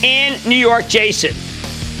in New York. Jason.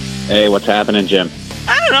 Hey, what's happening, Jim?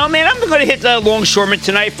 I don't know, man. I'm going to hit the longshoreman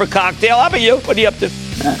tonight for a cocktail. How about you? What are you up to?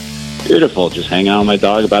 Beautiful. Just hanging out with my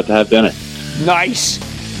dog, about to have dinner. Nice.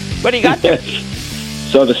 What do you got there?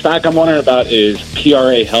 So the stock I'm wondering about is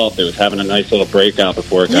PRA Health. It was having a nice little breakout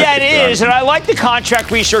before it got Yeah, it is, and I like the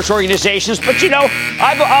contract research organizations, but come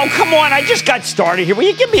on, I just got started here. Will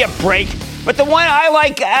you give me a break? But the one I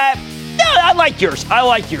like, I like yours. I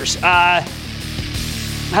like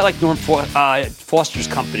Norm Foster's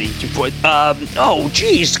company.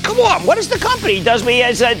 Geez, come on. What is the company? He does me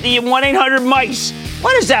as the 1-800-MICE.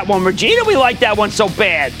 What is that one, Regina? We like that one so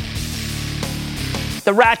bad.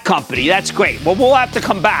 The Rat Company. That's great. Well, we'll have to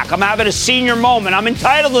come back. I'm having a senior moment. I'm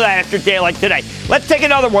entitled to that after a day like today. Let's take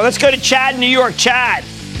another one. Let's go to Chad in New York. Chad.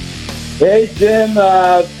 Hey, Jim.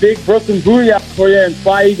 Big Brooklyn Booyah for you and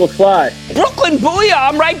Fly Eagle Fly. Brooklyn Booyah.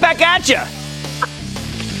 I'm right back at you.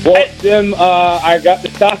 Well, Jim, I got the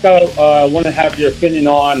stock I want to have your opinion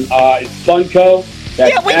on. It's Sunco.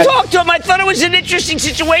 We talked to him. I thought it was an interesting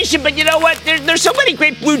situation, but you know what? There's so many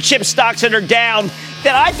great blue chip stocks that are down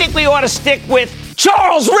that I think we ought to stick with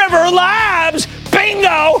Charles River Labs.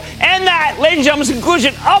 Bingo! And that, ladies and gentlemen, is the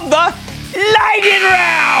conclusion of the Lightning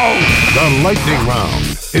Round. The Lightning Round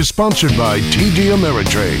is sponsored by TD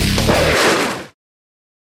Ameritrade.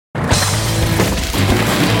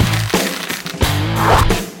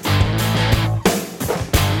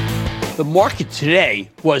 The market today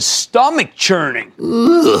was stomach churning.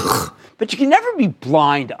 Ugh. But you can never be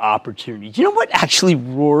blind to opportunity. Do you know what actually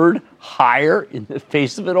roared higher in the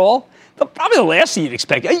face of it all? Probably the last thing you'd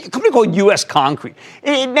expect. A company called U.S. Concrete.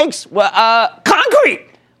 It makes concrete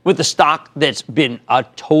with a stock that's been a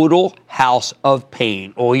total house of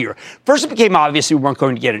pain all year. First, it became obvious we weren't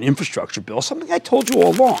going to get an infrastructure bill, something I told you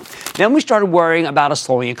all along. Then we started worrying about a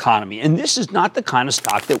slowing economy, and this is not the kind of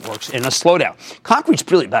stock that works in a slowdown. Concrete's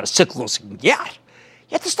really about as cyclical as you can get.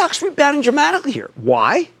 Yet the stock's rebounding dramatically here.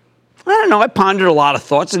 Why? I don't know. I pondered a lot of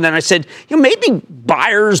thoughts, and then I said, maybe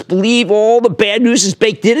buyers believe all the bad news is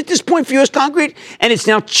baked in at this point for U.S. Concrete, and it's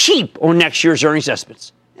now cheap on next year's earnings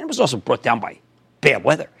estimates. And it was also brought down by bad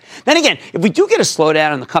weather. Then again, if we do get a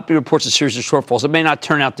slowdown and the company reports a series of shortfalls, it may not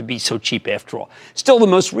turn out to be so cheap after all. Still, the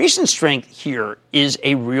most recent strength here is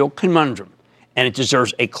a real conundrum, and it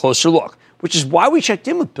deserves a closer look, which is why we checked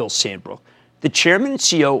in with Bill Sandbrook, the chairman and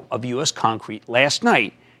CEO of U.S. Concrete, last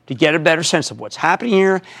night, to get a better sense of what's happening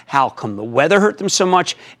here, how come the weather hurt them so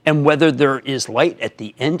much, and whether there is light at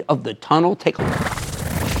the end of the tunnel. Take a look.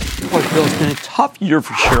 Boy, Bill, it's been a tough year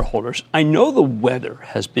for shareholders. I know the weather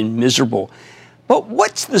has been miserable, but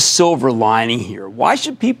what's the silver lining here? Why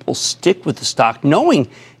should people stick with the stock knowing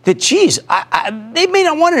that, they may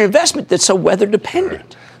not want an investment that's so weather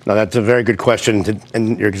dependent? No, that's a very good question,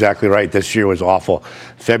 and you're exactly right. This year was awful.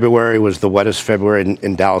 February was the wettest February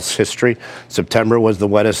in Dallas history. September was the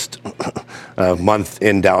wettest month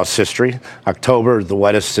in Dallas history. October, the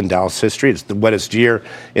wettest in Dallas history. It's the wettest year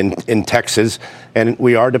in Texas, and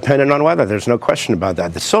we are dependent on weather. There's no question about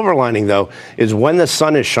that. The silver lining, though, is when the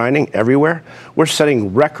sun is shining everywhere, we're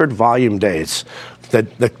setting record volume days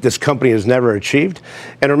that this company has never achieved.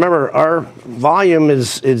 And remember, our volume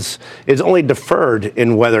is only deferred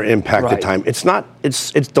in weather impacted time. It's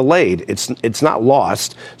delayed. It's not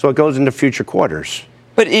lost, so it goes into future quarters.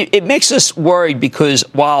 But it makes us worried because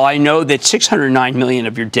while I know that $609 million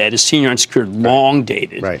of your debt is senior unsecured, long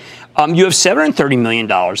dated, you have $730 million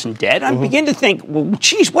in debt. I begin to think, well,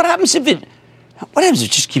 geez, what happens if it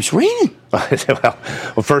just keeps raining?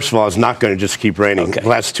 Well, first of all, it's not going to just keep raining. Okay. The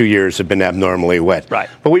last 2 years have been abnormally wet. Right.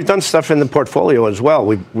 But we've done stuff in the portfolio as well.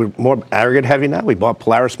 We're more aggregate heavy now. We bought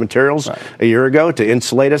Polaris Materials a year ago to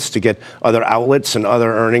insulate us, to get other outlets and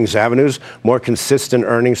other earnings avenues, more consistent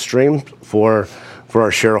earnings stream for our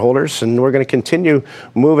shareholders, and we're going to continue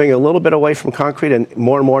moving a little bit away from concrete and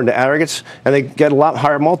more into aggregates, and they get a lot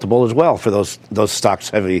higher multiple as well for those stocks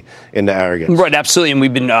heavy into aggregates. Right, absolutely, and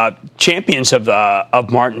we've been champions of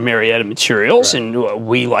Martin Marietta Materials, and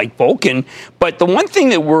we like Vulcan. But the one thing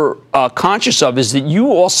that we're conscious of is that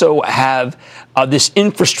you also have this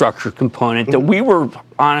infrastructure component that we were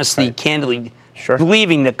honestly, candidly,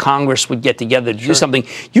 believing that Congress would get together to do something.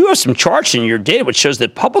 You have some charts in your data which shows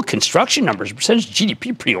that public construction numbers, percentage of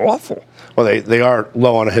GDP, pretty awful. Well, they are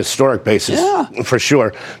low on a historic basis, for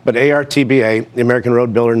sure. But ARTBA, the American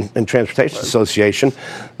Road Builder and Transportation Association,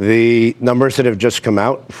 the numbers that have just come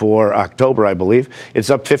out for October, I believe, it's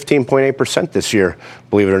up 15.8% this year,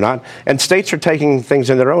 believe it or not. And states are taking things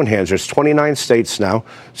in their own hands. There's 29 states now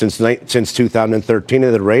since 2013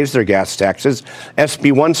 that raised their gas taxes.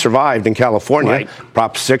 SB 1 survived in California.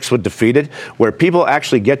 Prop 6 was defeated, where people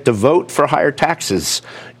actually get to vote for higher taxes.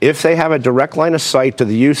 If they have a direct line of sight to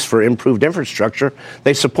the use for improved infrastructure,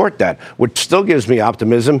 they support that, which still gives me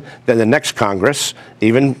optimism that the next Congress,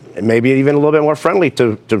 maybe even a little bit more friendly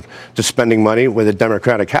to spending money with a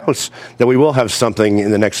Democratic House, that we will have something in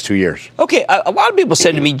the next 2 years. Okay, a lot of people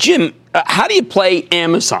said to me, Jim, how do you play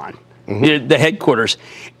Amazon? The headquarters.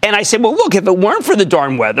 And I said, well, look, if it weren't for the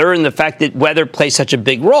darn weather and the fact that weather plays such a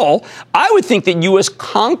big role, I would think that U.S.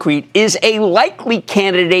 Concrete is a likely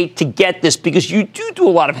candidate to get this because you do a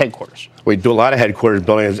lot of headquarters. We do a lot of headquarters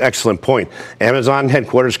building. It's an excellent point. Amazon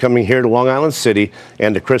headquarters coming here to Long Island City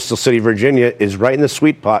and to Crystal City, Virginia, is right in the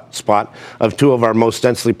sweet spot of two of our most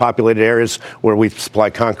densely populated areas where we supply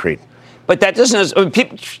concrete. But that doesn't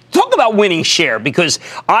talk about winning share, because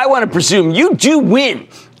I want to presume you do win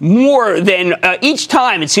more than each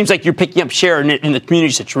time. It seems like you're picking up share in the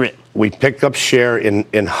communities that you're in. We pick up share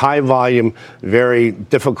in high volume, very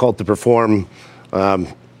difficult to perform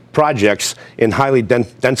projects in highly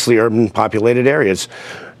densely urban populated areas.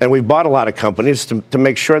 And we've bought a lot of companies to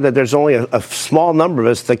make sure that there's only a small number of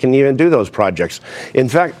us that can even do those projects. In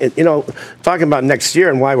fact, talking about next year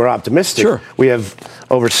and why we're optimistic, we have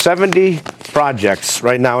over 70 projects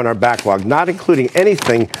right now in our backlog, not including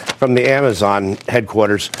anything from the Amazon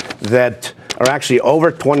headquarters, that are actually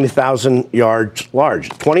over 20,000 yards large.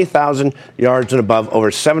 20,000 yards and above, over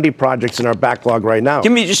 70 projects in our backlog right now.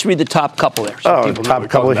 Give me just read the top couple there. The top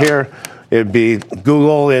couple here, it would be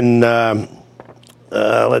Google in...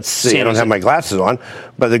 let's see, I don't have my glasses on,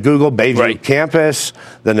 but the Google Bayview campus,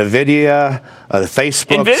 the NVIDIA, the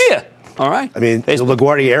Facebook. NVIDIA. All right. I mean, the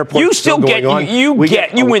LaGuardia Airport. You still get, you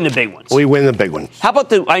win the big ones. We win the big ones. How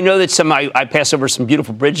about I know that I pass over some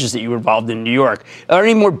beautiful bridges that you were involved in New York. Are there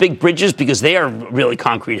any more big bridges? Because they are really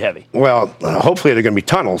concrete heavy. Well, hopefully they're going to be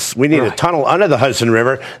tunnels. We need a tunnel under the Hudson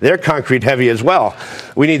River. They're concrete heavy as well.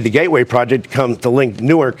 We need the Gateway project to come to link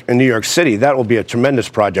Newark and New York City. That will be a tremendous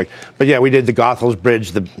project. But yeah, we did the Goethals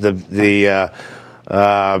Bridge, the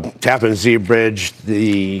Tappan Zee Bridge,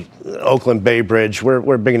 the Oakland Bay Bridge.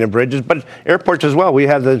 We're big into bridges, but airports as well. We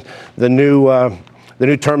have the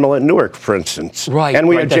new terminal at Newark, for instance. And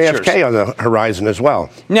we have JFK on the horizon as well.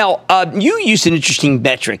 Now, you used an interesting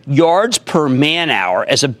metric, yards per man hour,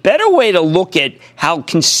 as a better way to look at how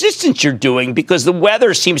consistent you're doing, because the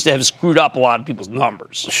weather seems to have screwed up a lot of people's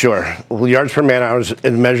numbers. Sure. Well, yards per man hour is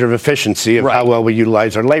a measure of efficiency of how well we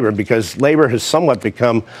utilize our labor, because labor has somewhat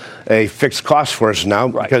become a fixed cost for us now,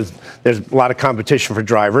 because there's a lot of competition for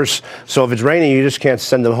drivers. So if it's raining, you just can't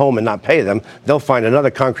send them home and not pay them. They'll find another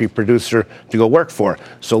concrete producer to go work for more.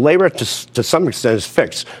 So labor, to some extent, is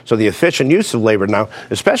fixed. So the efficient use of labor now,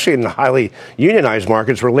 especially in the highly unionized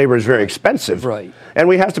markets where labor is very expensive. Right. And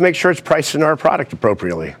we have to make sure it's priced in our product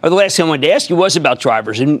appropriately. The last thing I wanted to ask you was about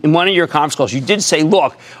drivers. In one of your conference calls, you did say,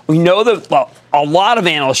 look, we know that, well, a lot of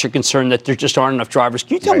analysts are concerned that there just aren't enough drivers.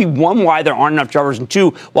 Can you tell me, one, why there aren't enough drivers, and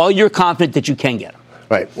two, why you're confident that you can get them?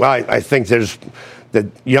 Right. Well, I think that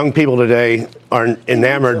young people today aren't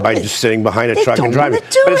enamored by just sitting behind a truck and driving.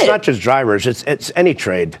 But it's not just drivers. It's any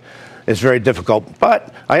trade. It's very difficult.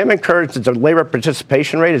 But I am encouraged that the labor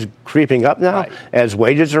participation rate is creeping up now as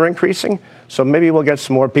wages are increasing. So maybe we'll get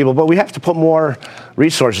some more people. But we have to put more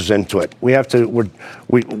resources into it. We have to.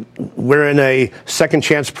 We're in a second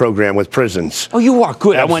chance program with prisons. Oh, you are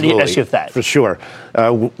good. Absolutely. I wanted to ask you that. For sure.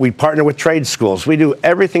 We partner with trade schools. We do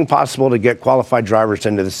everything possible to get qualified drivers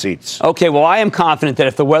into the seats. Okay, well, I am confident that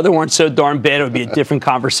if the weather weren't so darn bad, it would be a different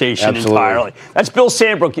conversation entirely. That's Bill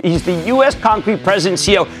Sandbrook. He's the U.S. Concrete President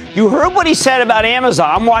and CEO. You heard what he said about Amazon.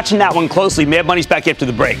 I'm watching that one closely. Mad Money's back after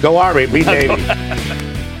the break. Go Army, beat Navy.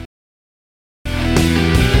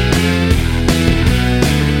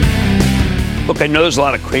 Look, I know there's a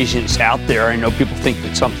lot of craziness out there. I know people think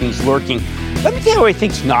that something's lurking. Let me tell you what I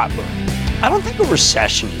think's not lurking. I don't think a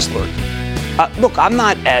recession is lurking. Look, I'm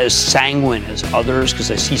not as sanguine as others because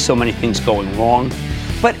I see so many things going wrong.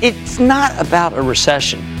 But it's not about a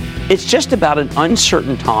recession. It's just about an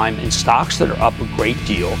uncertain time in stocks that are up a great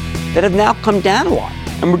deal that have now come down a lot.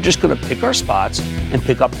 And we're just going to pick our spots and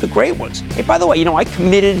pick up the great ones. Hey, by the way, I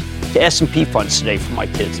committed to S&P funds today for my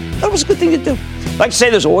kids. That was a good thing to do. Like I say,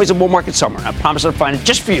 there's always a bull market somewhere, and I promise I'll find it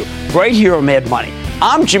just for you, right here on Mad Money.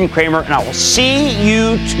 I'm Jim Cramer, and I will see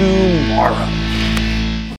you tomorrow.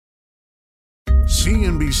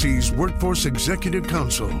 CNBC's Workforce Executive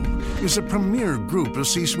Council is a premier group of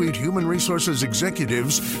C-suite human resources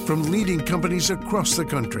executives from leading companies across the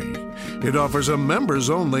country. It offers a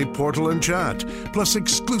members-only portal and chat, plus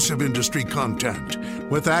exclusive industry content,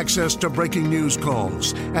 with access to breaking news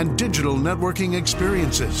calls and digital networking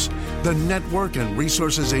experiences. The network and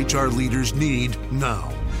resources HR leaders need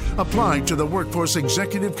now. Apply to the Workforce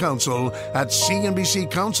Executive Council at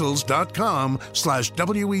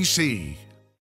cnbccouncils.com/WEC.